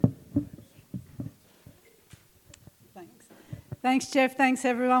Thanks, Jeff. Thanks,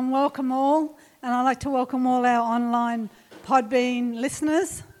 everyone. Welcome all. And I'd like to welcome all our online Podbean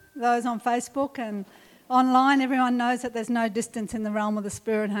listeners, those on Facebook and online. Everyone knows that there's no distance in the realm of the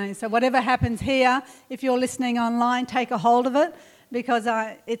Spirit, hey? So whatever happens here, if you're listening online, take a hold of it because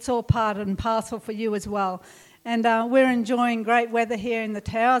it's all part and parcel for you as well. And we're enjoying great weather here in the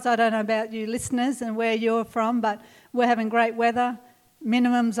Towers. I don't know about you listeners and where you're from, but we're having great weather.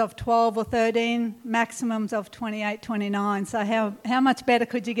 Minimums of 12 or 13, maximums of 28, 29. So how much better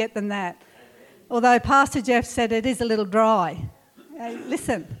could you get than that? Although Pastor Jeff said it is a little dry.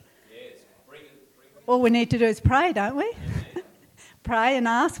 Listen. Yes, bring it. All we need to do is pray, don't we? Pray and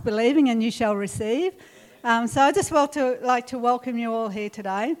ask, believing, and you shall receive. So I just like to welcome you all here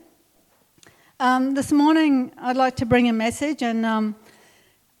today. This morning I'd like to bring a message, and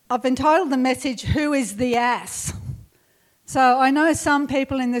I've entitled the message, Who is the Ass? So I know some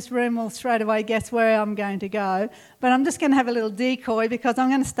people in this room will straight away guess where I'm going to go, but I'm just going to have a little decoy because I'm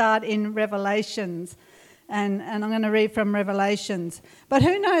going to start in Revelations, and I'm going to read from Revelations. But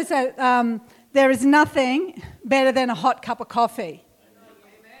who knows that there is nothing better than a hot cup of coffee?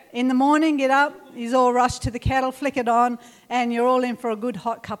 In the morning, get up, you all rush to the kettle, flick it on, and you're all in for a good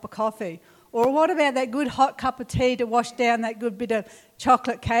hot cup of coffee. Or what about that good hot cup of tea to wash down that good bit of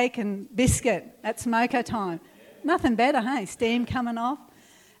chocolate cake and biscuit at smoker time? Nothing better, hey? Steam coming off.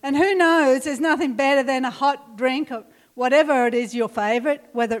 And who knows, there's nothing better than a hot drink, or whatever it is your favourite,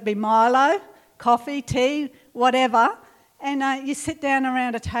 whether it be Milo, coffee, tea, whatever. And you sit down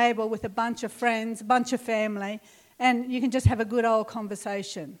around a table with a bunch of friends, a bunch of family, and you can just have a good old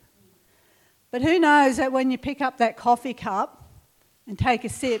conversation. But who knows that when you pick up that coffee cup and take a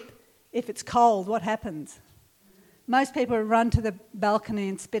sip, if it's cold, what happens? Most people would run to the balcony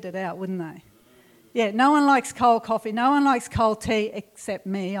and spit it out, wouldn't they? Yeah, no one likes cold coffee. No one likes cold tea except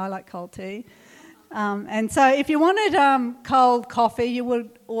me. I like cold tea. And so if you wanted cold coffee, you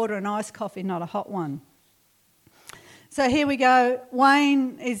would order an iced coffee, not a hot one. So here we go.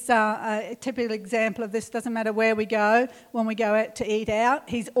 Wayne is a typical example of this. Doesn't matter where we go. When we go out to eat out,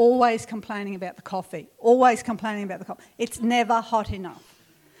 he's always complaining about the coffee. Always complaining about the coffee. It's never hot enough.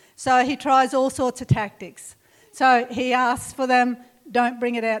 So he tries all sorts of tactics. So he asks for them, don't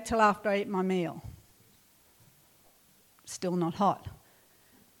bring it out till after I eat my meal. Still not hot.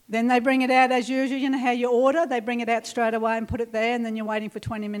 Then they bring it out as usual. You know how you order? They bring it out straight away and put it there, and then you're waiting for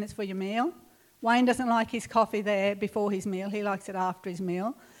 20 minutes for your meal. Wayne doesn't like his coffee there before his meal. He likes it after his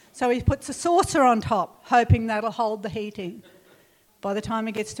meal. So he puts a saucer on top, hoping that'll hold the heat in. By the time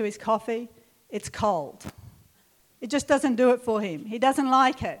he gets to his coffee, it's cold. It just doesn't do it for him. He doesn't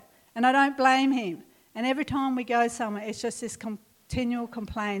like it, and I don't blame him. And every time we go somewhere, it's just this continual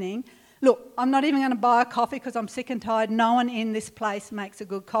complaining. Look, I'm not even going to buy a coffee because I'm sick and tired. No one in this place makes a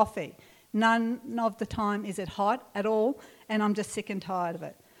good coffee. None of the time is it hot at all, and I'm just sick and tired of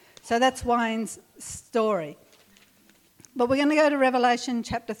it. So that's Wayne's story. But we're going to go to Revelation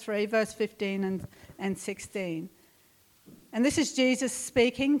chapter 3, verse 15 and 16. And this is Jesus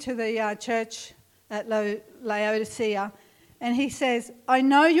speaking to the church at Laodicea. And he says, I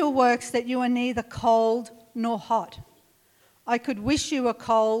know your works, that you are neither cold nor hot. I could wish you were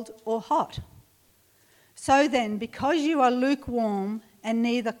cold or hot. So then, because you are lukewarm and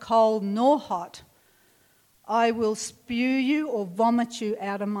neither cold nor hot, I will spew you or vomit you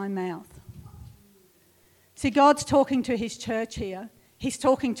out of my mouth. See, God's talking to his church here. He's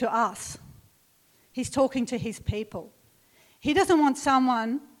talking to us. He's talking to his people. He doesn't want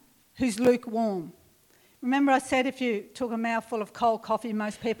someone who's lukewarm. Remember I said if you took a mouthful of cold coffee,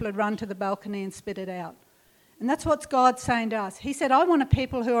 most people would run to the balcony and spit it out. And that's what God's saying to us. He said, I want a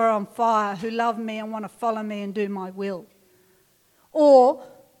people who are on fire, who love me and want to follow me and do my will. Or,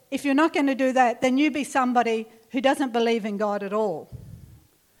 if you're not going to do that, then you be somebody who doesn't believe in God at all.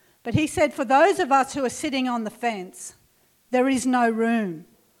 But he said, for those of us who are sitting on the fence, there is no room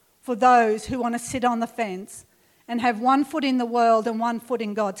for those who want to sit on the fence and have one foot in the world and one foot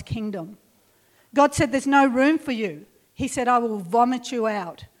in God's kingdom. God said, there's no room for you. He said, I will vomit you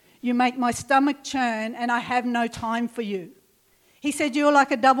out. You make my stomach churn, and I have no time for you. He said, you're like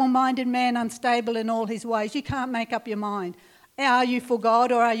a double-minded man, unstable in all his ways. You can't make up your mind. Are you for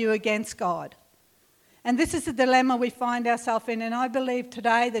God or are you against God? And this is the dilemma we find ourselves in. And I believe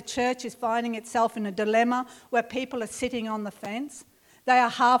today the church is finding itself in a dilemma where people are sitting on the fence. They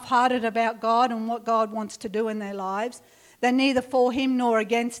are half-hearted about God and what God wants to do in their lives. They're neither for him nor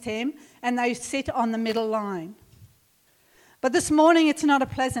against him, and they sit on the middle line. But this morning it's not a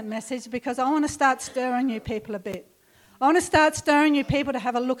pleasant message because I want to start stirring you people a bit. I want to start stirring you people to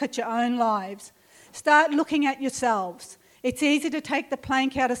have a look at your own lives. Start looking at yourselves. It's easy to take the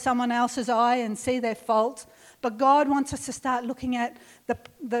plank out of someone else's eye and see their faults, But God wants us to start looking at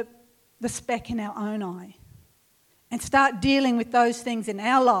the speck in our own eye and start dealing with those things in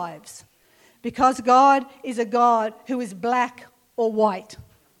our lives, because God is a God who is black or white.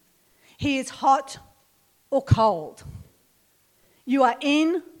 He is hot or cold. You are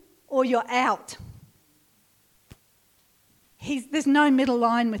in or you're out. There's no middle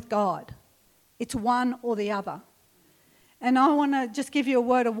line with God. It's one or the other. And I want to just give you a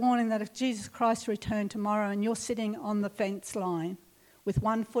word of warning that if Jesus Christ returned tomorrow and you're sitting on the fence line with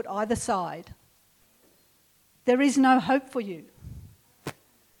one foot either side, there is no hope for you,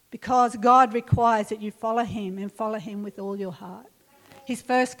 because God requires that you follow him and follow him with all your heart. His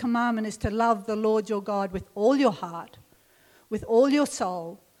first commandment is to love the Lord your God with all your heart, with all your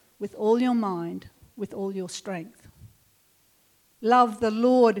soul, with all your mind, with all your strength. Love the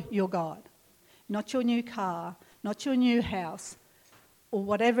Lord your God, not your new car, not your new house, or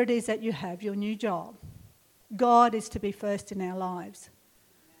whatever it is that you have, your new job. God is to be first in our lives.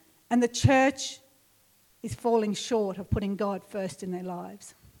 And the church is falling short of putting God first in their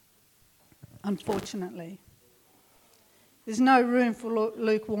lives, unfortunately. There's no room for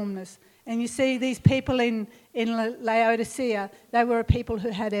lukewarmness. And you see these people in Laodicea, they were a people who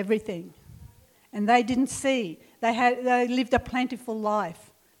had everything. And they didn't see. They lived a plentiful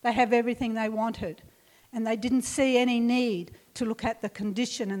life. They have everything they wanted. And they didn't see any need to look at the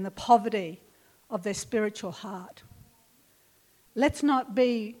condition and the poverty of their spiritual heart. Let's not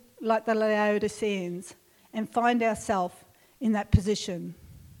be like the Laodiceans and find ourselves in that position.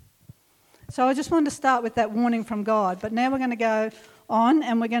 So I just wanted to start with that warning from God. But now we're going to go on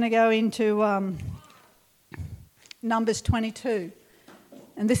and we're going to go into Numbers 22.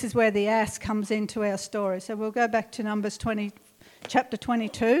 And this is where the ass comes into our story. So we'll go back to Numbers 20, chapter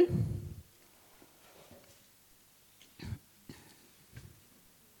 22.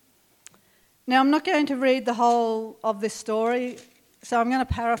 Now, I'm not going to read the whole of this story, so I'm going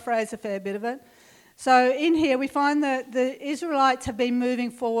to paraphrase a fair bit of it. So in here we find that the Israelites have been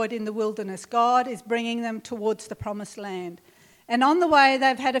moving forward in the wilderness. God is bringing them towards the promised land. And on the way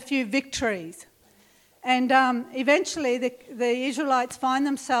they've had a few victories. And eventually the Israelites find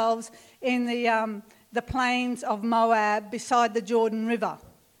themselves in the plains of Moab beside the Jordan River.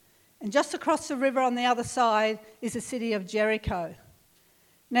 And just across the river on the other side is the city of Jericho.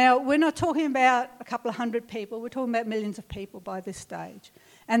 Now, we're not talking about a couple of hundred people. We're talking about millions of people by this stage.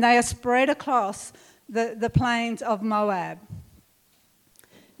 And they are spread across the plains of Moab.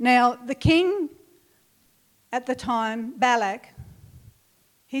 Now, the king at the time, Balak,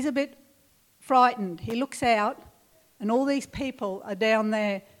 he's a bit frightened. He looks out, and all these people are down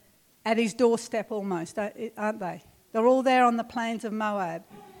there at his doorstep almost, aren't they? They're all there on the plains of Moab.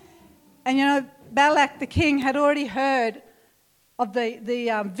 And, you know, Balak, the king, had already heard of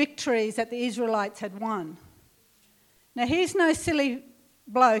the victories that the Israelites had won. Now, he's no silly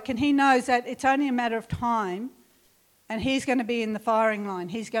bloke, and he knows that it's only a matter of time, and he's going to be in the firing line.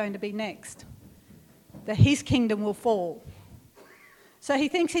 He's going to be next, that his kingdom will fall. So he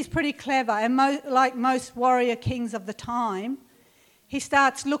thinks he's pretty clever, and like most warrior kings of the time, he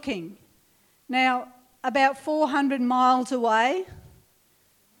starts looking. Now, about 400 miles away,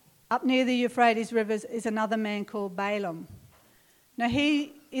 up near the Euphrates rivers, is another man called Balaam. Now,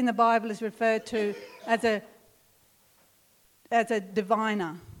 he, in the Bible, is referred to as a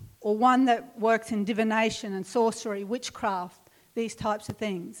diviner, or one that works in divination and sorcery, witchcraft, these types of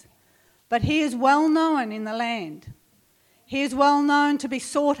things. But he is well known in the land. He is well known to be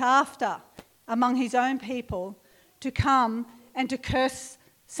sought after among his own people to come and to curse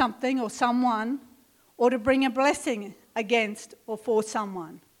something or someone, or to bring a blessing against or for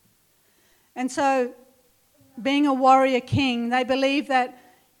someone. And so, being a warrior king, they believe that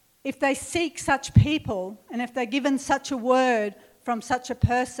if they seek such people and if they're given such a word from such a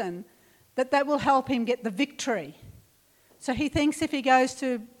person, that will help him get the victory. So he thinks if he goes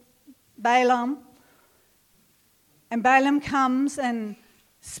to Balaam, and Balaam comes and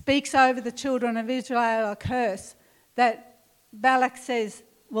speaks over the children of Israel a curse, that Balak says,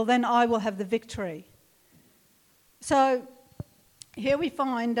 well, then I will have the victory. So here we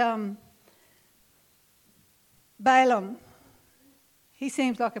find Balaam. He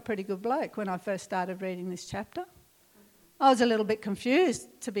seems like a pretty good bloke when I first started reading this chapter. I was a little bit confused,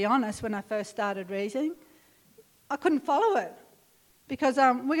 to be honest, when I first started reading. I couldn't follow it because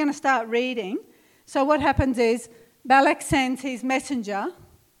we're going to start reading. So what happens is Balak sends his messenger.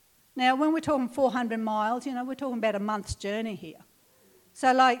 Now, when we're talking 400 miles, you know, we're talking about a month's journey here.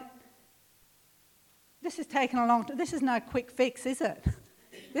 So, like, this is taking a long time. This is no quick fix, is it?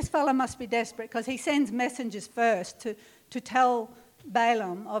 This fellow must be desperate because he sends messengers first to tell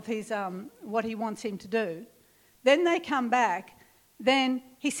Balaam of his what he wants him to do. Then they come back. Then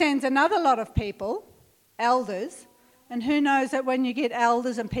he sends another lot of people, elders, and who knows that when you get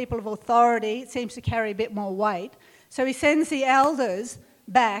elders and people of authority, it seems to carry a bit more weight. So he sends the elders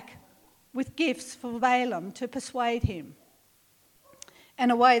back with gifts for Balaam to persuade him.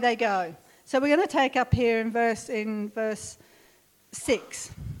 And away they go. So we're going to take up here in verse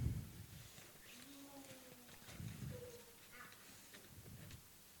 6.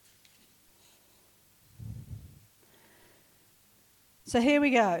 So here we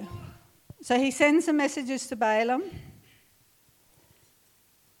go. So he sends the messages to Balaam.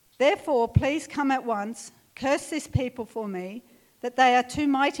 Therefore, please come at once, curse this people for me, that they are too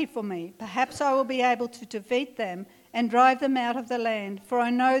mighty for me. Perhaps I will be able to defeat them and drive them out of the land. For I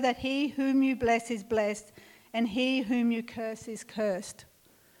know that he whom you bless is blessed, and he whom you curse is cursed.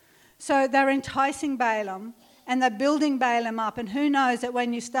 So they're enticing Balaam, and they're building Balaam up. And who knows that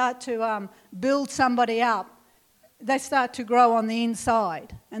when you start to build somebody up, they start to grow on the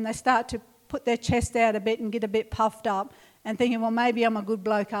inside, and they start to put their chest out a bit and get a bit puffed up and thinking, well, maybe I'm a good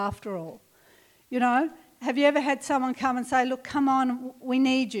bloke after all. You know, have you ever had someone come and say, look, come on, we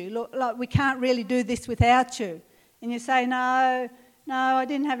need you. Look, like, we can't really do this without you. And you say, no, I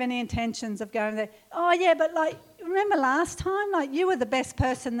didn't have any intentions of going there. Oh, yeah, but like, remember last time? Like, you were the best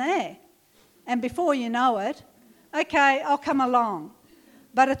person there. And before you know it, okay, I'll come along.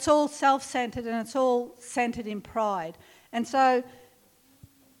 But it's all self-centred and it's all centred in pride. And so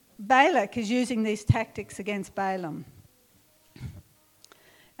Balak is using these tactics against Balaam.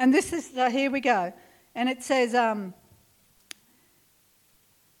 And this is, here we go. And it says,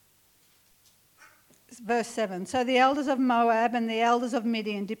 verse 7, so the elders of Moab and the elders of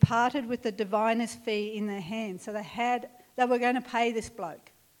Midian departed with the diviner's fee in their hands. So they were going to pay this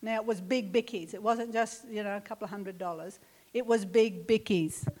bloke. Now, it was big bickies. It wasn't just, a couple of $100s. It was big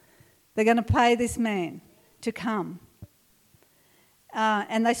bickies. They're going to pay this man to come.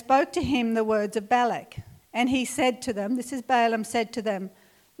 And they spoke to him the words of Balak. And he said to them, this is Balaam said to them,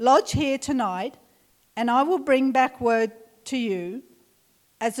 lodge here tonight, and I will bring back word to you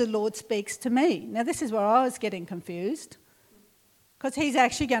as the Lord speaks to me. Now, this is where I was getting confused, because he's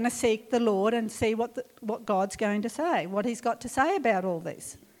actually going to seek the Lord and see what God's going to say, what he's got to say about all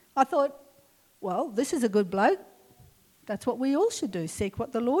this. I thought, well, this is a good bloke. That's what we all should do, seek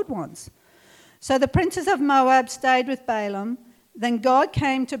what the Lord wants. So the princes of Moab stayed with Balaam. Then God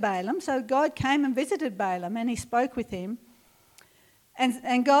came to Balaam. So God came and visited Balaam, and he spoke with him.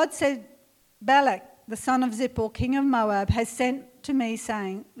 And God said, Balak, the son of Zippor, king of Moab, has sent to me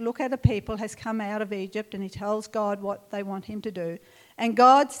saying, look at a people has come out of Egypt. And he tells God what they want him to do. And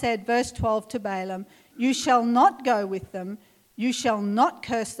God said, verse 12 to Balaam, you shall not go with them. You shall not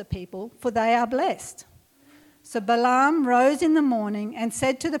curse the people, for they are blessed. So Balaam rose in the morning and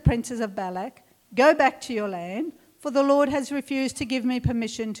said to the princes of Balak, go back to your land, for the Lord has refused to give me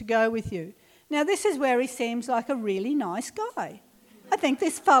permission to go with you. Now, this is where he seems like a really nice guy. I think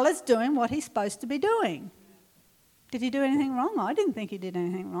this fella's doing what he's supposed to be doing. Did he do anything wrong? I didn't think he did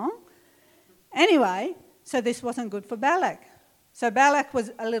anything wrong. Anyway, so this wasn't good for Balak. So Balak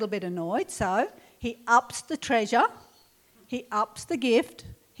was a little bit annoyed, so he ups the treasure, he ups the gift,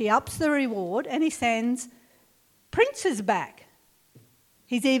 he ups the reward, and he sends princes back.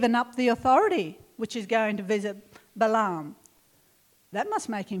 He's even upped the authority, which is going to visit Balaam. That must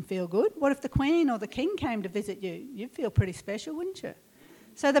make him feel good. What if the queen or the king came to visit you? You'd feel pretty special, wouldn't you?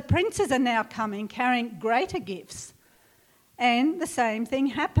 So the princes are now coming, carrying greater gifts. And the same thing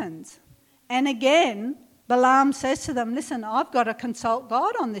happens. And again, Balaam says to them, listen, I've got to consult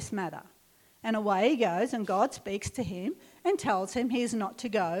God on this matter. And away he goes, and God speaks to him and tells him he is not to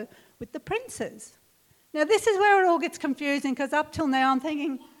go with the princes. Now, this is where it all gets confusing, because up till now I'm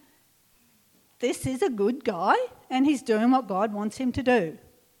thinking, this is a good guy, and he's doing what God wants him to do.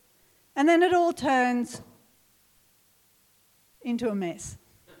 And then it all turns into a mess.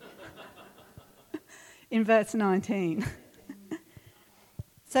 In verse 19.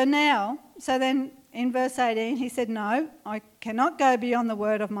 So then in verse 18 he said, no, I cannot go beyond the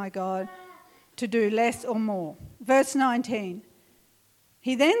word of my God to do less or more. Verse 19.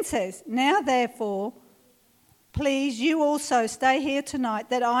 He then says, now therefore, please you also stay here tonight,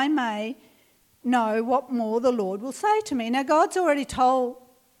 that I may know what more the Lord will say to me. Now, God's already told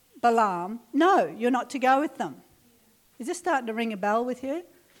Balaam, no, you're not to go with them. Is this starting to ring a bell with you?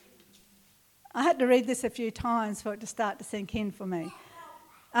 I had to read this a few times for it to start to sink in for me.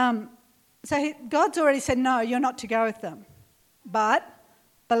 God's already said, no, you're not to go with them. But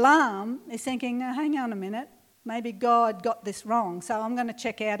Balaam is thinking, now, hang on a minute, maybe God got this wrong, so I'm going to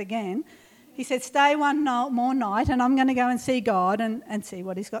check out again. He said, stay one more night, and I'm going to go and see God and see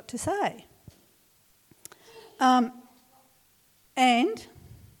what he's got to say. And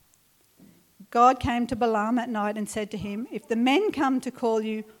God came to Balaam at night and said to him, if the men come to call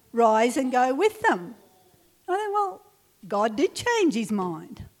you, rise and go with them. I thought, well, God did change his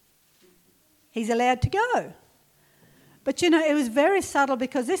mind. He's allowed to go. But, it was very subtle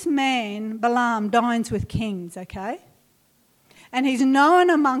because this man, Balaam, dines with kings, okay? And he's known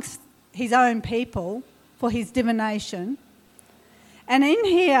amongst his own people for his divination. And in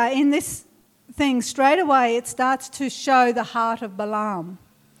here, in this thing, straight away it starts to show the heart of Balaam.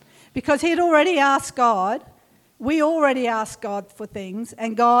 Because he'd already asked God, we already asked God for things,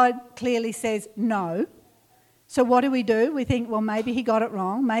 and God clearly says no. So what do? We think, well, maybe he got it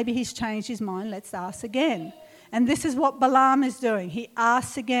wrong, maybe he's changed his mind, let's ask again. And this is what Balaam is doing. He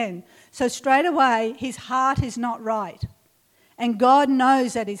asks again. So straight away, his heart is not right. And God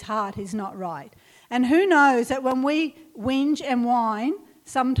knows that his heart is not right. And who knows that when we whinge and whine,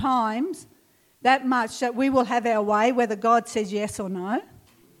 sometimes that much that we will have our way, whether God says yes or no.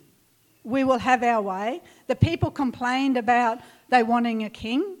 We will have our way. The people complained about they wanting a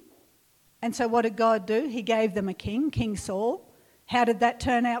king. And so what did God do? He gave them a king, King Saul. How did that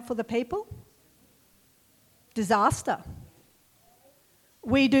turn out for the people? Disaster.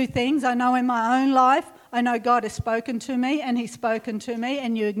 We do things, I know in my own life, I know God has spoken to me and he's spoken to me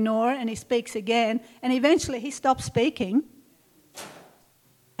and you ignore it and he speaks again and eventually he stops speaking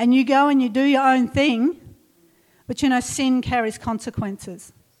and you go and you do your own thing, but sin carries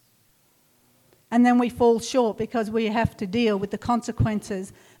consequences. And then we fall short because we have to deal with the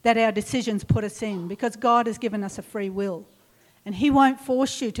consequences that our decisions put us in because God has given us a free will and he won't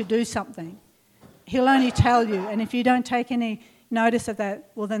force you to do something. He'll only tell you, and if you don't take any notice of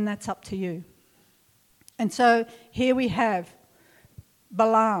that, well, then that's up to you. And so here we have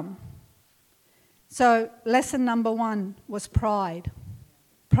Balaam. So lesson number 1 was pride.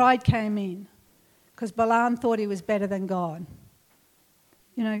 Pride came in because Balaam thought he was better than God.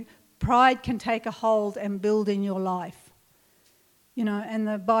 Pride can take a hold and build in your life. And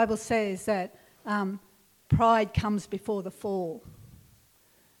the Bible says that pride comes before the fall.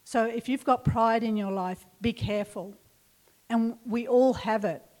 So if you've got pride in your life, be careful. And we all have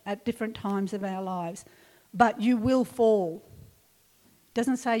it at different times of our lives. But you will fall. It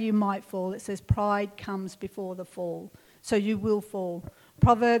doesn't say you might fall. It says pride comes before the fall. So you will fall.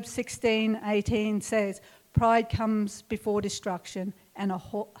 Proverbs 16:18 says, pride comes before destruction and a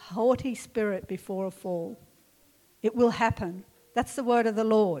haughty spirit before a fall. It will happen. That's the word of the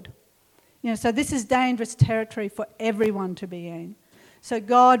Lord. So this is dangerous territory for everyone to be in. So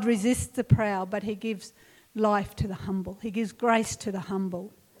God resists the proud, but he gives life to the humble. He gives grace to the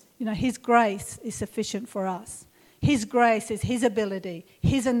humble. His grace is sufficient for us. His grace is his ability,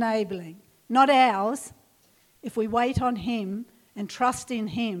 his enabling, not ours. If we wait on him and trust in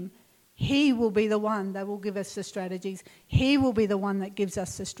him, he will be the one that will give us the strategies. He will be the one that gives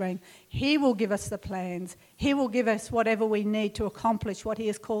us the strength. He will give us the plans. He will give us whatever we need to accomplish what he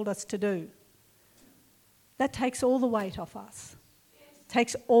has called us to do. That takes all the weight off us.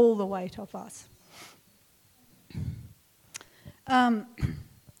 Takes all the weight off us.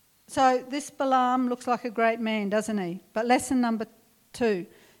 So this Balaam looks like a great man, doesn't he? But lesson number 2,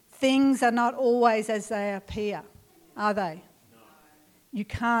 things are not always as they appear, are they? No. You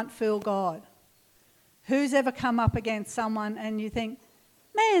can't fool God. Who's ever come up against someone and you think,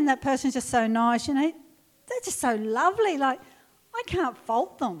 man, that person's just so nice, they're just so lovely, I can't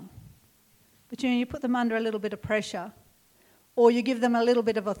fault them. But you put them under a little bit of pressure, or you give them a little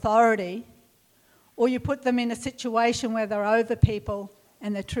bit of authority, or you put them in a situation where they're over people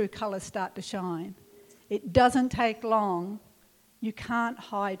and their true colours start to shine. It doesn't take long. You can't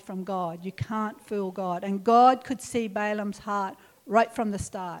hide from God. You can't fool God. And God could see Balaam's heart right from the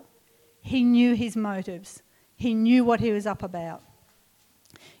start. He knew his motives. He knew what he was up about.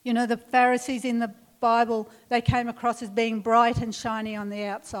 The Pharisees in the Bible, they came across as being bright and shiny on the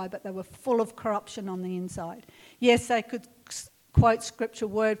outside, but they were full of corruption on the inside. Yes, they could quote scripture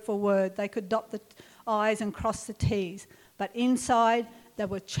word for word. They could dot the I's and cross the T's. But inside, they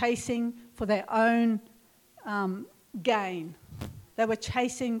were chasing for their own gain. They were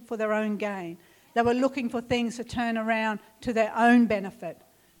chasing for their own gain. They were looking for things to turn around to their own benefit.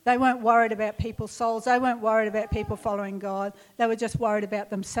 They weren't worried about people's souls. They weren't worried about people following God. They were just worried about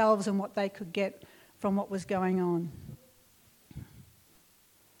themselves and what they could get from what was going on.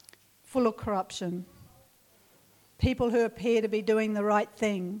 Full of corruption. People who appear to be doing the right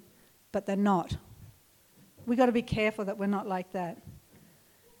thing, but they're not. We've got to be careful that we're not like that.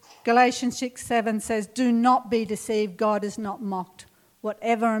 Galatians 6:7 says, do not be deceived, God is not mocked.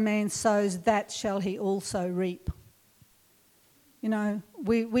 Whatever a man sows, that shall he also reap.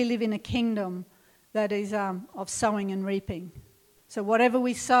 We live in a kingdom that is of sowing and reaping. So whatever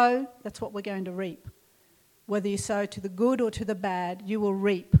we sow, that's what we're going to reap. Whether you sow to the good or to the bad, you will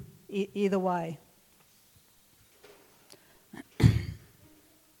reap either way.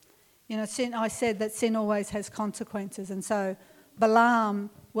 Sin, I said that sin always has consequences, and so Balaam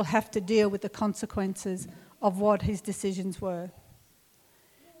will have to deal with the consequences of what his decisions were.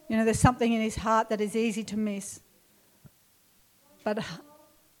 There's something in his heart that is easy to miss. But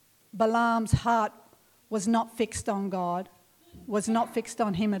Balaam's heart was not fixed on God, was not fixed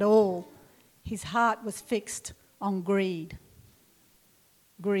on him at all. His heart was fixed on greed.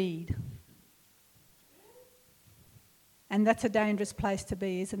 Greed. And that's a dangerous place to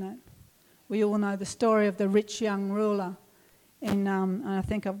be, isn't it? We all know the story of the rich young ruler in, and I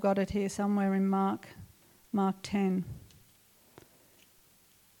think I've got it here somewhere in Mark 10.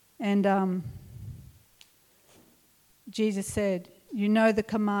 And Jesus said, you know the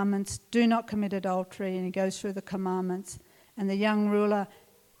commandments, do not commit adultery, and he goes through the commandments. And the young ruler,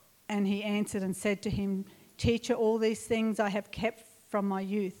 and he answered and said to him, Teacher, all these things I have kept from my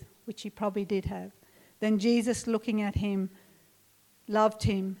youth, which he probably did have. Then Jesus, looking at him, loved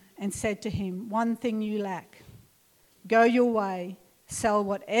him and said to him, one thing you lack. Go your way, sell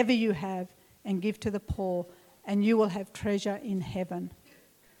whatever you have and give to the poor, and you will have treasure in heaven.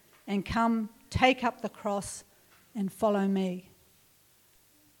 And come, take up the cross and follow me.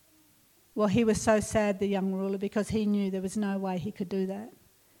 Well, he was so sad, the young ruler, because he knew there was no way he could do that.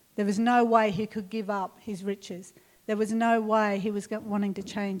 There was no way he could give up his riches. There was no way he was wanting to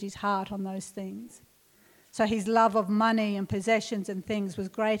change his heart on those things. So his love of money and possessions and things was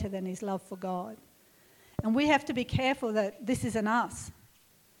greater than his love for God. And we have to be careful that this isn't us.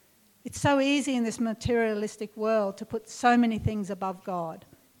 It's so easy in this materialistic world to put so many things above God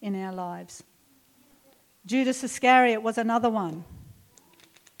in our lives. Judas Iscariot was another one.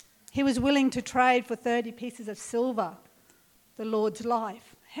 He was willing to trade for 30 pieces of silver the Lord's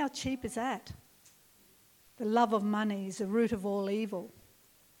life. How cheap is that? The love of money is the root of all evil,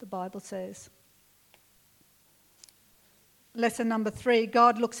 the Bible says. Lesson number 3,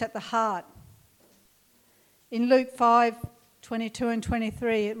 God looks at the heart. In Luke 5:22 and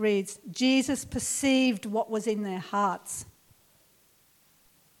 23 it reads, Jesus perceived what was in their hearts.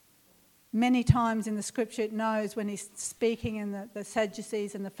 Many times in the scripture it knows when he's speaking and the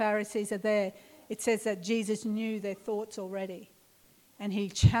Sadducees and the Pharisees are there, it says that Jesus knew their thoughts already. And he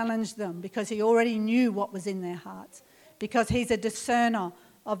challenged them because he already knew what was in their hearts. Because he's a discerner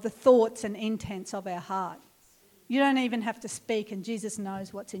of the thoughts and intents of our heart. You don't even have to speak and Jesus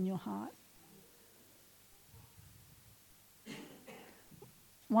knows what's in your heart.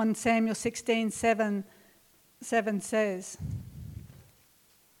 1 Samuel 16:7 says,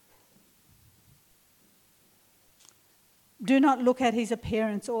 do not look at his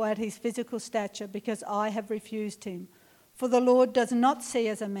appearance or at his physical stature, because I have refused him. For the Lord does not see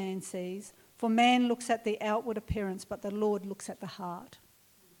as a man sees, for man looks at the outward appearance, but the Lord looks at the heart.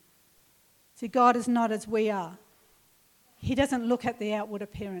 See, God is not as we are. He doesn't look at the outward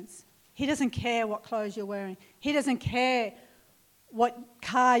appearance. He doesn't care what clothes you're wearing. He doesn't care what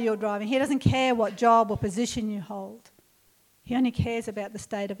car you're driving. He doesn't care what job or position you hold. He only cares about the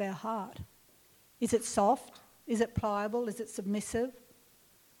state of our heart. Is it soft? Is it pliable? Is it submissive?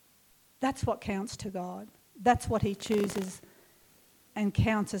 That's what counts to God. That's what he chooses and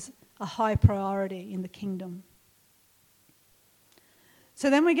counts as a high priority in the kingdom. So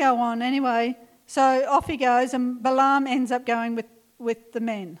then we go on anyway. So off he goes, and Balaam ends up going with the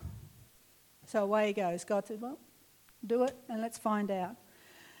men. So away he goes. God said, well, do it and let's find out.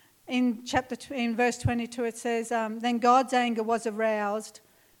 In verse 22 it says, then God's anger was aroused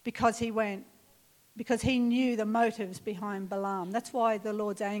because he knew the motives behind Balaam. That's why the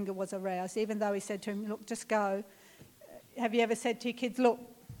Lord's anger was aroused, even though he said to him, look, just go. Have you ever said to your kids, look,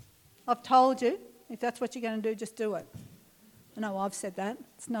 I've told you, if that's what you're going to do, just do it. I know I've said that.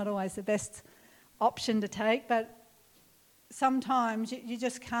 It's not always the best option to take, but sometimes you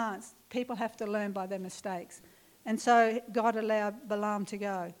just can't. People have to learn by their mistakes. And so God allowed Balaam to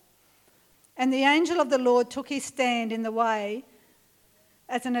go. And the angel of the Lord took his stand in the way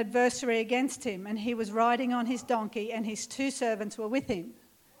as an adversary against him, and he was riding on his donkey, and his 2 servants were with him.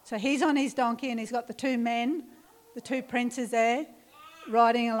 So he's on his donkey, and he's got the 2 men, the 2 princes there,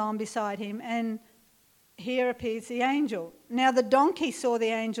 riding along beside him, and here appears the angel. Now the donkey saw the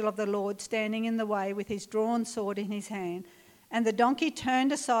angel of the Lord standing in the way with his drawn sword in his hand, and the donkey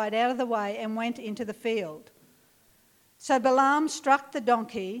turned aside out of the way and went into the field. So Balaam struck the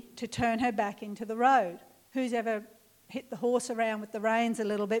donkey to turn her back into the road. Who's ever hit the horse around with the reins a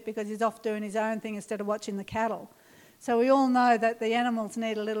little bit because he's off doing his own thing instead of watching the cattle? So we all know that the animals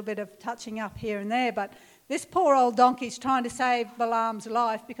need a little bit of touching up here and there, but this poor old donkey's trying to save Balaam's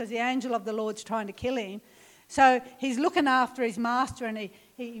life because the angel of the Lord's trying to kill him. So he's looking after his master, and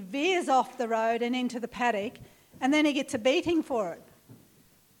he veers off the road and into the paddock, and then he gets a beating for it.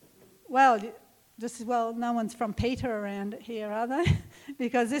 Well, no one's from Peter around here, are they?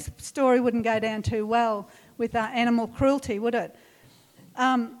 Because this story wouldn't go down too well with animal cruelty, would it?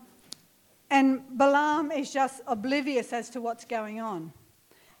 And Balaam is just oblivious as to what's going on.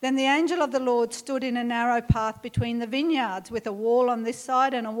 Then the angel of the Lord stood in a narrow path between the vineyards with a wall on this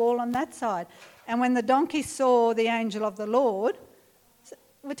side and a wall on that side. And when the donkey saw the angel of the Lord,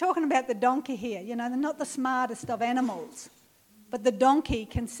 we're talking about the donkey here, they're not the smartest of animals, but the donkey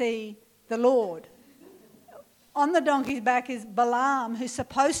can see the Lord. On the donkey's back is Balaam, who's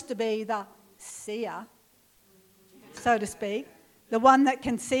supposed to be the seer, so to speak, the one that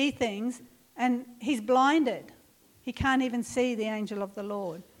can see things, and he's blinded. He can't even see the angel of the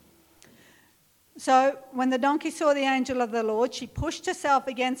Lord. So when the donkey saw the angel of the Lord, she pushed herself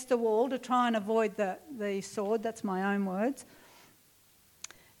against the wall to try and avoid the sword, that's my own words,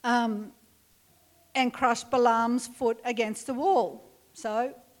 and crushed Balaam's foot against the wall.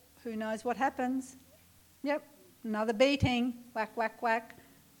 So who knows what happens? Yep, another beating, whack, whack, whack.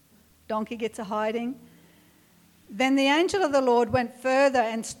 Donkey gets a hiding. Then the angel of the Lord went further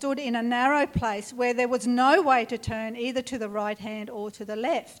and stood in a narrow place where there was no way to turn either to the right hand or to the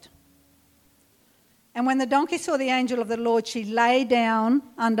left. And when the donkey saw the angel of the Lord, she lay down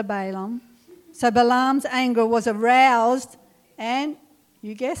under Balaam. So Balaam's anger was aroused, and,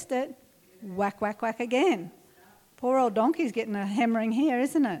 you guessed it, whack, whack, whack again. Poor old donkey's getting a hammering here,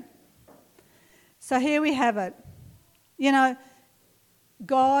 isn't it? So here we have it.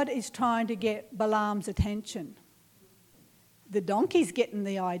 God is trying to get Balaam's attention. The donkey's getting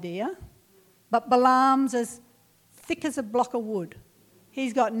the idea, but Balaam's as thick as a block of wood.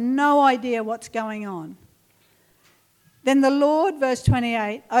 He's got no idea what's going on. Then the Lord, verse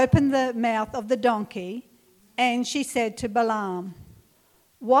 28, opened the mouth of the donkey, and she said to Balaam,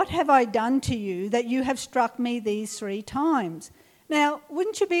 "What have I done to you that you have struck me these 3 times?" Now,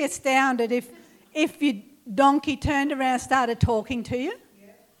 wouldn't you be astounded if your donkey turned around and started talking to you?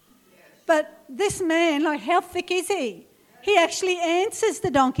 But this man, how thick is he? He actually answers the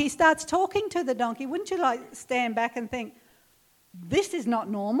donkey, starts talking to the donkey. Wouldn't you stand back and think, this is not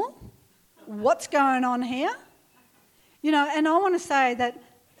normal? What's going on here? And I want to say that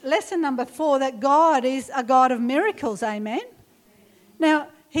lesson number 4, that God is a God of miracles, amen? Now,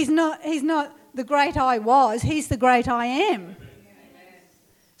 he's not the great I was, he's the great I am.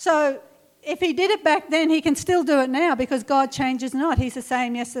 So if he did it back then, he can still do it now because God changes not. He's the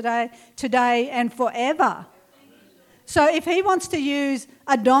same yesterday, today, and forever. So if he wants to use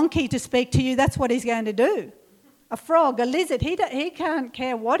a donkey to speak to you, that's what he's going to do. A frog, a lizard, he can't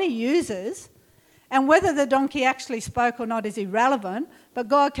care what he uses. And whether the donkey actually spoke or not is irrelevant, but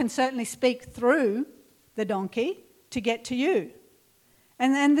God can certainly speak through the donkey to get to you.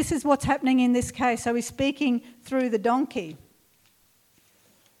 And this is what's happening in this case. So he's speaking through the donkey.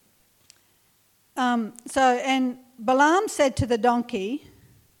 And Balaam said to the donkey,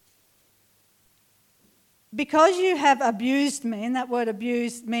 "Because you have abused me," and that word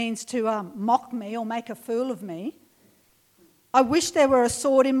abused means to mock me or make a fool of me, "I wish there were a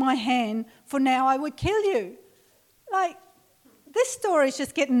sword in my hand, for now I would kill you." This story is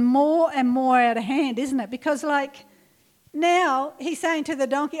just getting more and more out of hand, isn't it? Because now he's saying to the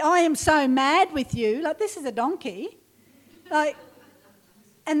donkey, "I am so mad with you." This is a donkey.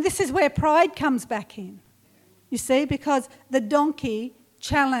 And this is where pride comes back in. You see, because the donkey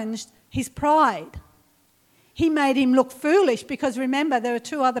challenged his pride. He made him look foolish because, remember, there were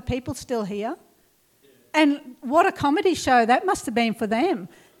 2 other people still here. And what a comedy show that must have been for them.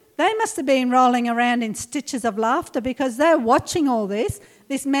 They must have been rolling around in stitches of laughter because they're watching all this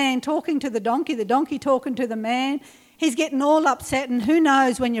man talking to the donkey talking to the man. He's getting all upset, and who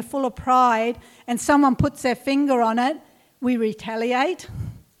knows, when you're full of pride and someone puts their finger on it, we retaliate,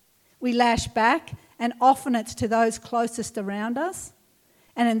 we lash back, and often it's to those closest around us.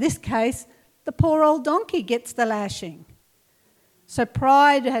 And in this case, the poor old donkey gets the lashing. So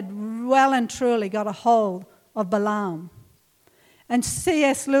pride had well and truly got a hold of Balaam. And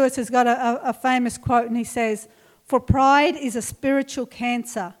C.S. Lewis has got a famous quote, and he says, "For pride is a spiritual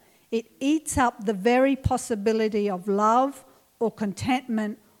cancer. It eats up the very possibility of love or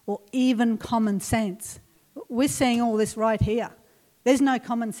contentment or even common sense." We're seeing all this right here. There's no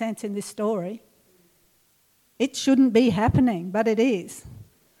common sense in this story. It shouldn't be happening, but it is.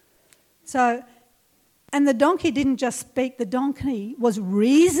 So, and the donkey didn't just speak, the donkey was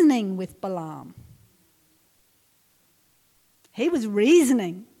reasoning with Balaam. He was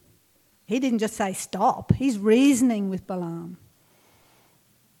reasoning. He didn't just say stop. He's reasoning with Balaam.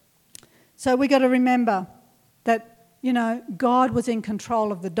 So we got to remember that, God was in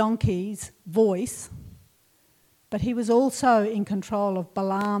control of the donkey's voice, but he was also in control of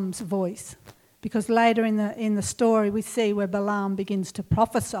Balaam's voice. Because later in the story we see where Balaam begins to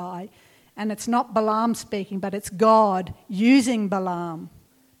prophesy, and it's not Balaam speaking, but it's God using Balaam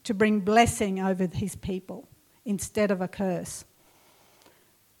to bring blessing over his people instead of a curse.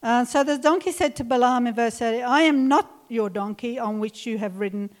 So the donkey said to Balaam in verse 30, I am not your donkey on which you have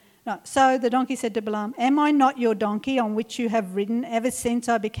ridden. No. So the donkey said to Balaam, am I not your donkey on which you have ridden ever since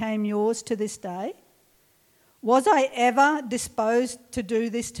I became yours to this day? Was I ever disposed to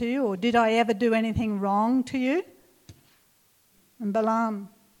do this to you, or did I ever do anything wrong to you? And Balaam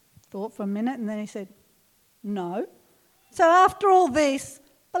thought for a minute, and then he said, no. So after all this,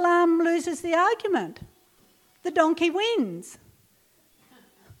 Balaam loses the argument. The donkey wins.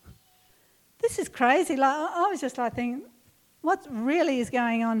 This is crazy. I was just thinking, what really is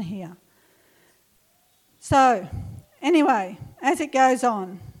going on here? So, anyway, as it goes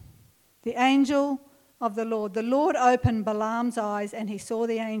on, the angel of the Lord opened Balaam's eyes, and he saw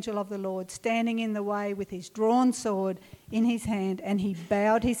the angel of the Lord standing in the way with his drawn sword in his hand, and he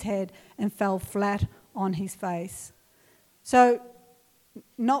bowed his head and fell flat on his face. So,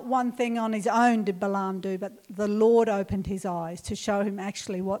 not one thing on his own did Balaam do, but the Lord opened his eyes to show him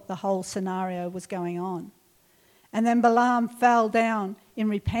actually what the whole scenario was going on. And then Balaam fell down in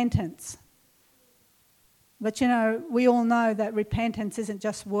repentance. But we all know that repentance isn't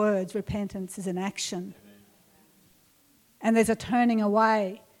just words, repentance is an action. And there's a turning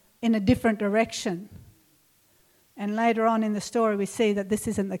away in a different direction. And later on in the story we see that this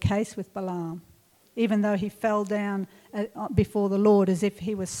isn't the case with Balaam, even though he fell down before the Lord as if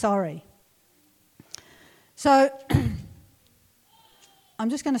he was sorry. So I'm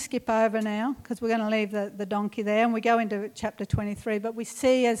just going to skip over now because we're going to leave the donkey there and we go into chapter 23. But we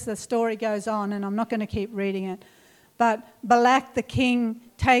see as the story goes on, and I'm not going to keep reading it, but Balak the king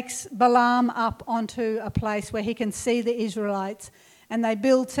takes Balaam up onto a place where he can see the Israelites, and they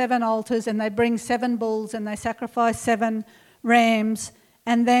build 7 altars and they bring 7 bulls and they sacrifice 7 rams,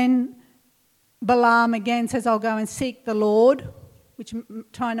 and then Balaam again says, I'll go and seek the Lord, which I'm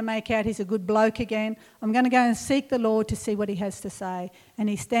trying to make out he's a good bloke again. I'm going to go and seek the Lord to see what he has to say. And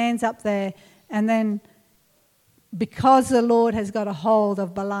he stands up there, and then because the Lord has got a hold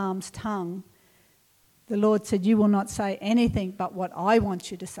of Balaam's tongue, the Lord said, you will not say anything but what I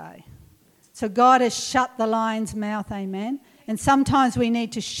want you to say. So God has shut the lion's mouth, amen? And sometimes we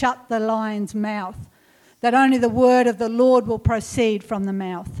need to shut the lion's mouth, that only the word of the Lord will proceed from the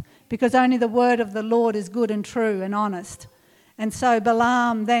mouth, because only the word of the Lord is good and true and honest. And so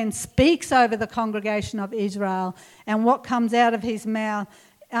Balaam then speaks over the congregation of Israel, and what comes out of his mouth,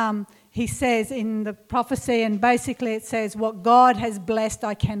 he says in the prophecy, and basically it says, what God has blessed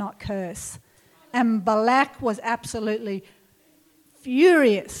I cannot curse. And Balak was absolutely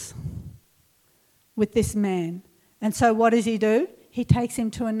furious with this man. And so what does he do? He takes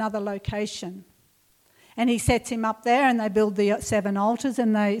him to another location. And he sets him up there, and they build the 7 altars,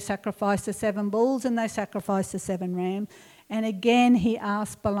 and they sacrifice the 7 bulls, and they sacrifice the 7 rams. And again he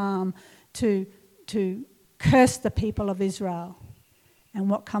asked Balaam to curse the people of Israel. And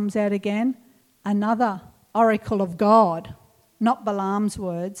what comes out again? Another oracle of God, not Balaam's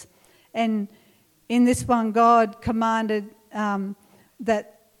words. And in this one, God commanded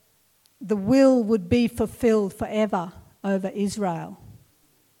that the will would be fulfilled forever over Israel.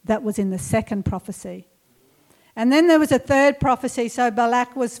 That was in the second prophecy. And then there was a third prophecy. So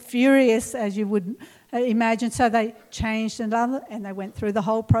Balak was furious, as you would imagine. So they changed another, and they went through the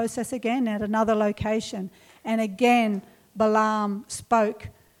whole process again at another location. And again, Balaam spoke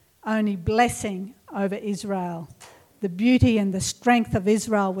only blessing over Israel. The beauty and the strength of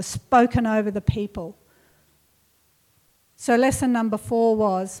Israel was spoken over the people. So lesson number 4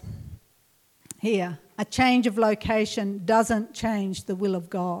 was here, a change of location doesn't change the will of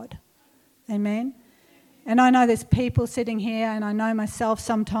God. Amen? And I know there's people sitting here, and I know myself,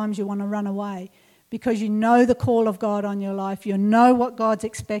 sometimes you want to run away because you know the call of God on your life. You know what God's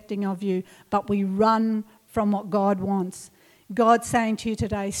expecting of you, but we run from what God wants. God's saying to you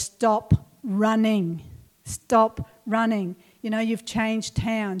today, stop running. Stop running. You know, you've changed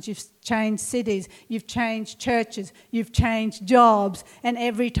towns, you've changed cities, you've changed churches, you've changed jobs, and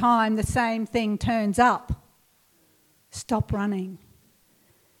every time the same thing turns up. Stop running.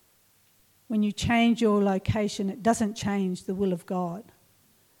 When you change your location, it doesn't change the will of God.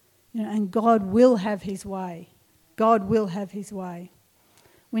 You know, and God will have his way. God will have his way.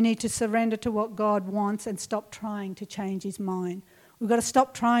 We need to surrender to what God wants and stop trying to change his mind. We've got to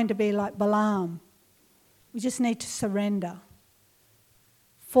stop trying to be like Balaam. We just need to surrender.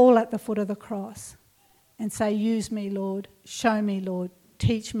 Fall at the foot of the cross and say, use me, Lord. Show me, Lord.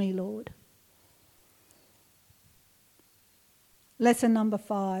 Teach me, Lord. Lesson number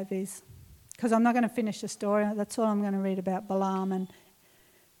 5 is, because I'm not going to finish the story, that's all I'm going to read about Balaam.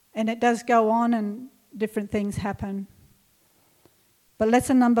 And it does go on and different things happen. But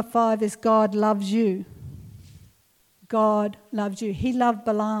lesson number 5 is God loves you. God loves you. He loved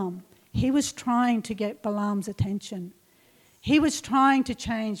Balaam. He was trying to get Balaam's attention. He was trying to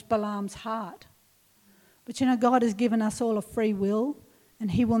change Balaam's heart. But you know, God has given us all a free will, and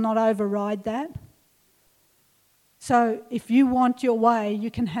he will not override that. So if you want your way,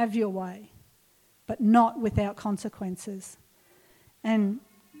 you can have your way, but not without consequences. And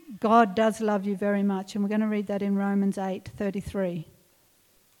God does love you very much, and we're going to read that in Romans 8:33.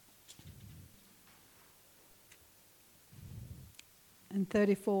 And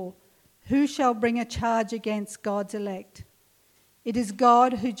 34. Who shall bring a charge against God's elect? It is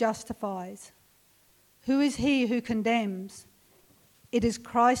God who justifies. Who is he who condemns? It is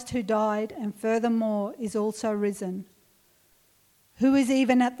Christ who died and furthermore is also risen. Who is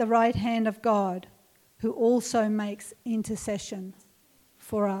even at the right hand of God, who also makes intercession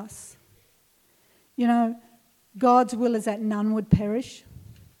for us. You know, God's will is that none would perish,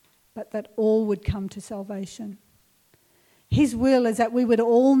 but that all would come to salvation. His will is that we would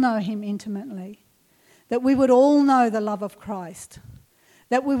all know him intimately, that we would all know the love of Christ,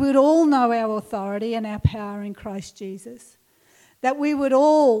 that we would all know our authority and our power in Christ Jesus, that we would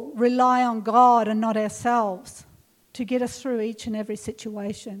all rely on God and not ourselves to get us through each and every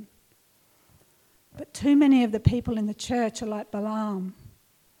situation. But too many of the people in the church are like Balaam.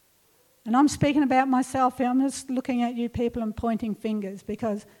 And I'm speaking about myself here. I'm just looking at you people and pointing fingers,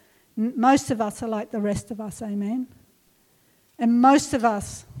 because most of us are like the rest of us, amen? And most of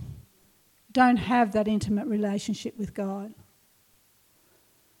us don't have that intimate relationship with God.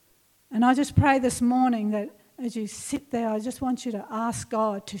 And I just pray this morning that as you sit there, I just want you to ask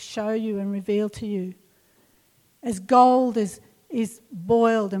God to show you and reveal to you. As gold is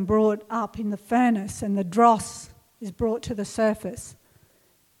boiled and brought up in the furnace, and the dross is brought to the surface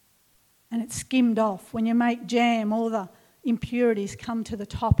and it's skimmed off. When you make jam, all the impurities come to the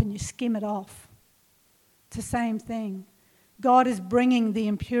top and you skim it off. It's the same thing. God is bringing the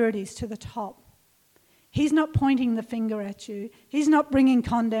impurities to the top. He's not pointing the finger at you. He's not bringing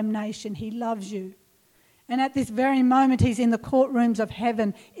condemnation. He loves you. And at this very moment, he's in the courtrooms of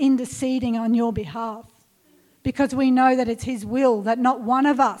heaven interceding on your behalf, because we know that it's his will that not one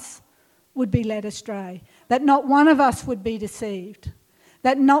of us would be led astray, that not one of us would be deceived,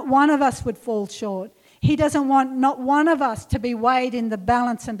 that not one of us would fall short. He doesn't want not one of us to be weighed in the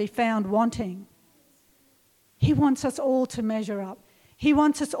balance and be found wanting. He wants us all to measure up. He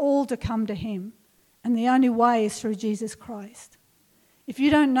wants us all to come to him. And the only way is through Jesus Christ. If you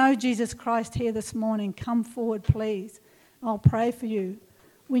don't know Jesus Christ here this morning, come forward, please. I'll pray for you.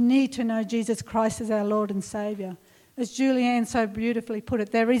 We need to know Jesus Christ as our Lord and Saviour. As Julianne so beautifully put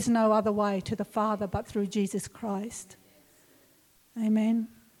it, there is no other way to the Father but through Jesus Christ. Amen.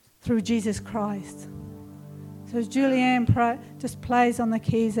 Through Jesus Christ. So as Julianne just plays on the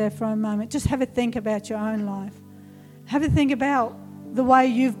keys there for a moment, just have a think about your own life. Have a think about the way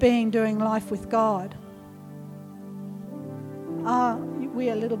you've been doing life with God. Are we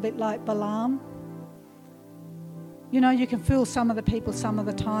a little bit like Balaam? You know, you can fool some of the people some of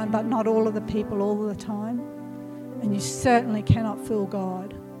the time, but not all of the people all the time. And you certainly cannot fool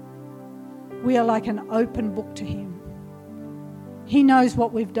God. We are like an open book to him. He knows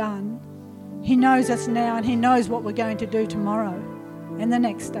what we've done. He knows us now, and he knows what we're going to do tomorrow and the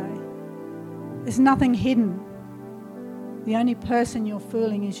next day. There's nothing hidden. The only person you're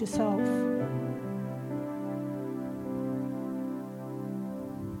fooling is yourself.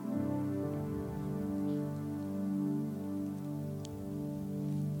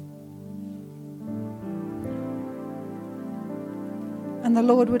 And the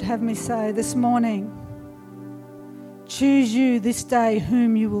Lord would have me say this morning, choose you this day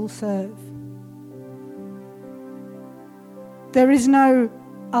whom you will serve. There is no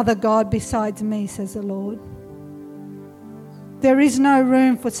other God besides me, says the Lord. There is no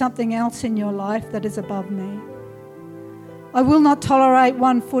room for something else in your life that is above me. I will not tolerate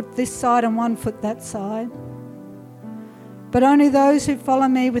 1 foot this side and 1 foot that side, but only those who follow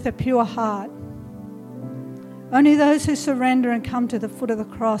me with a pure heart. Only those who surrender and come to the foot of the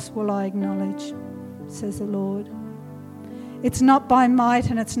cross will I acknowledge, says the Lord. It's not by might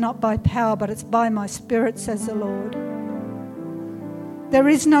and it's not by power, but it's by my Spirit, says the Lord. There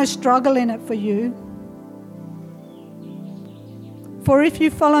is no struggle in it for you. For if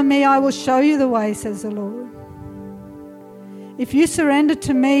you follow me, I will show you the way, says the Lord. If you surrender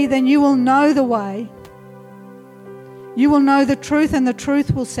to me, then you will know the way. You will know the truth, and the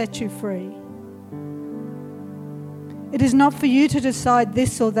truth will set you free. It is not for you to decide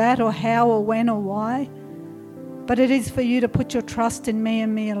this or that, or how or when or why, but it is for you to put your trust in me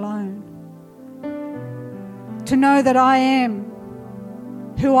and me alone. To know that I am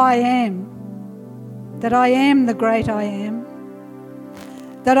who I am, that I am the great I am,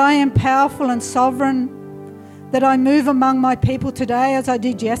 that I am powerful and sovereign, that I move among my people today as I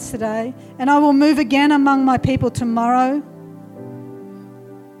did yesterday, and I will move again among my people tomorrow.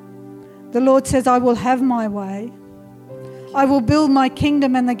 The Lord says, I will have my way. I will build my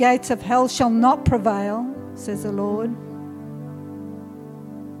kingdom, and the gates of hell shall not prevail, says the Lord.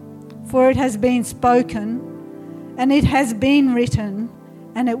 For it has been spoken, and it has been written,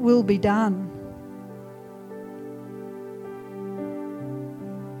 and it will be done.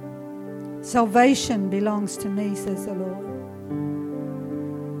 Salvation belongs to me, says the Lord.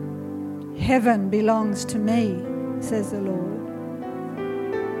 Heaven belongs to me, says the Lord.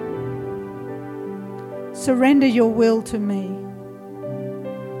 Surrender your will to me.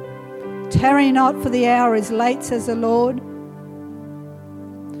 Tarry not, for the hour is late, says the Lord.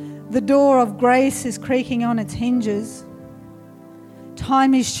 The door of grace is creaking on its hinges.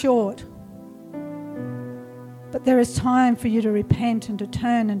 Time is short. But there is time for you to repent and to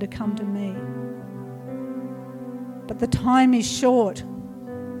turn and to come to me. But the time is short,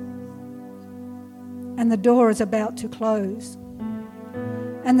 and the door is about to close.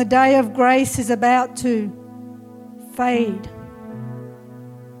 And the day of grace is about to fade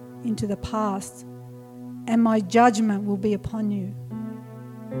into the past, and my judgment will be upon you.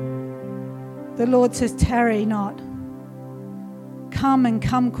 The Lord says, tarry not. Come and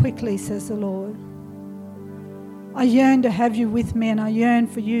come quickly, says the Lord. I yearn to have you with me, and I yearn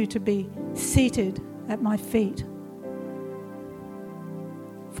for you to be seated at my feet.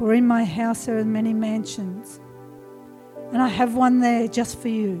 For in my house there are many mansions, and I have one there just for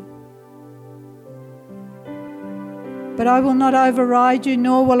you. But I will not override you,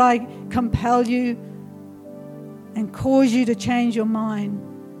 nor will I compel you and cause you to change your mind.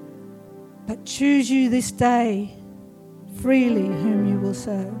 But choose you this day freely whom you will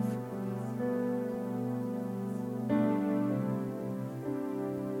serve.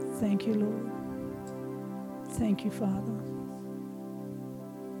 Thank you, Lord. Thank you, Father.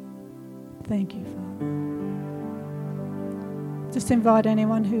 Thank you, Father. Just invite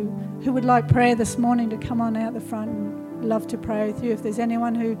anyone who would like prayer this morning to come on out the front, and love to pray with you. If there's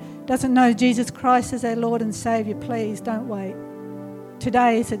anyone who doesn't know Jesus Christ as their Lord and Saviour, please don't wait.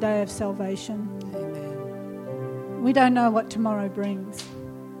 Today is a day of salvation. Amen. We don't know what tomorrow brings.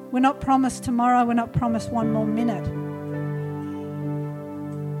 We're not promised tomorrow. We're not promised one more minute.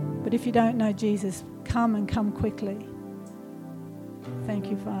 But if you don't know Jesus, come and come quickly. Thank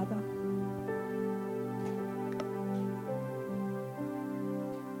you, Father.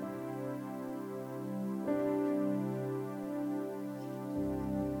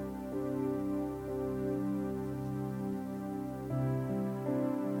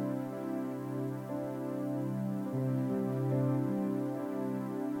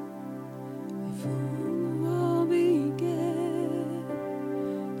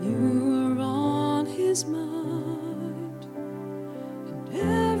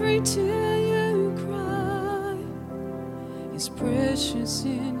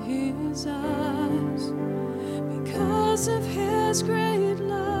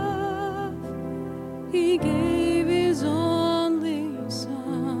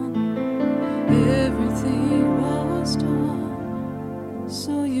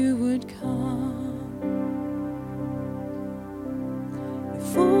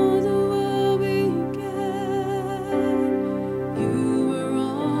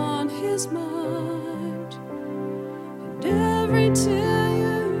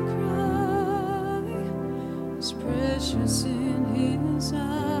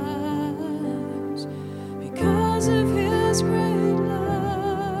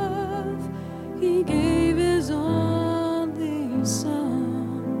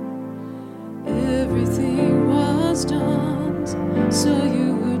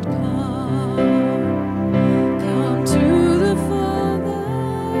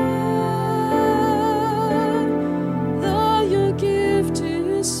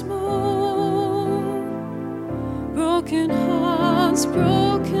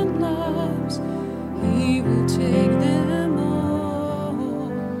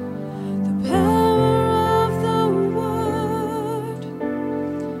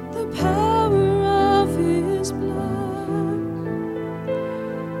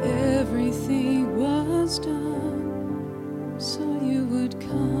 everything was done so you would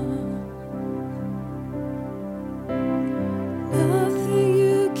come. Nothing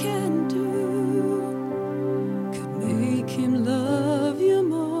you can do could make him love you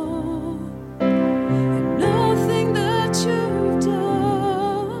more, and nothing that you've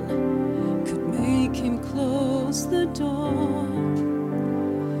done could make him close the door.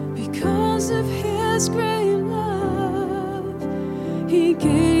 Because of his great love, he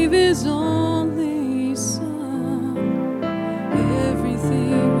gave his only son.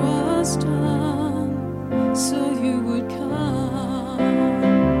 Everything was done so you would come.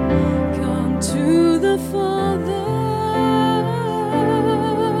 Come to the Father,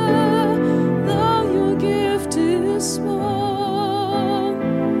 though your gift is small.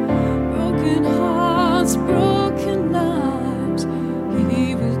 Broken hearts, broken lives,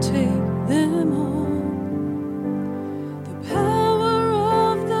 he will take them all. The power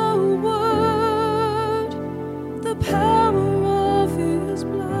of the word, the power of his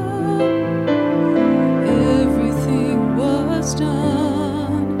blood. Everything was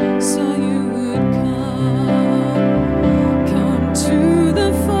done so you would come. Come to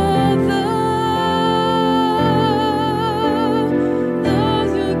the Father, though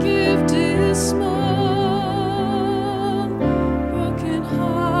your gift is small. Broken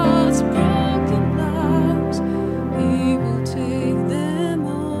hearts, broken lives, he will take them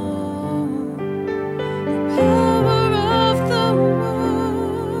all. The power of the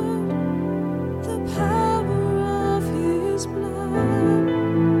word, the power of his blood.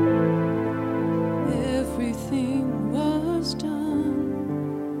 Everything was done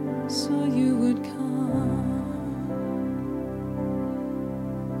so you would come.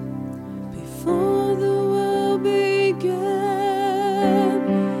 Before the world began,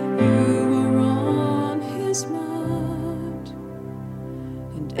 you were on his mind,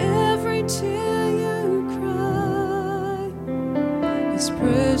 and every tear you cry is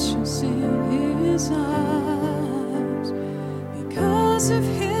precious in his eyes. Because of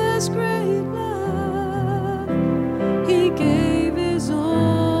his great love,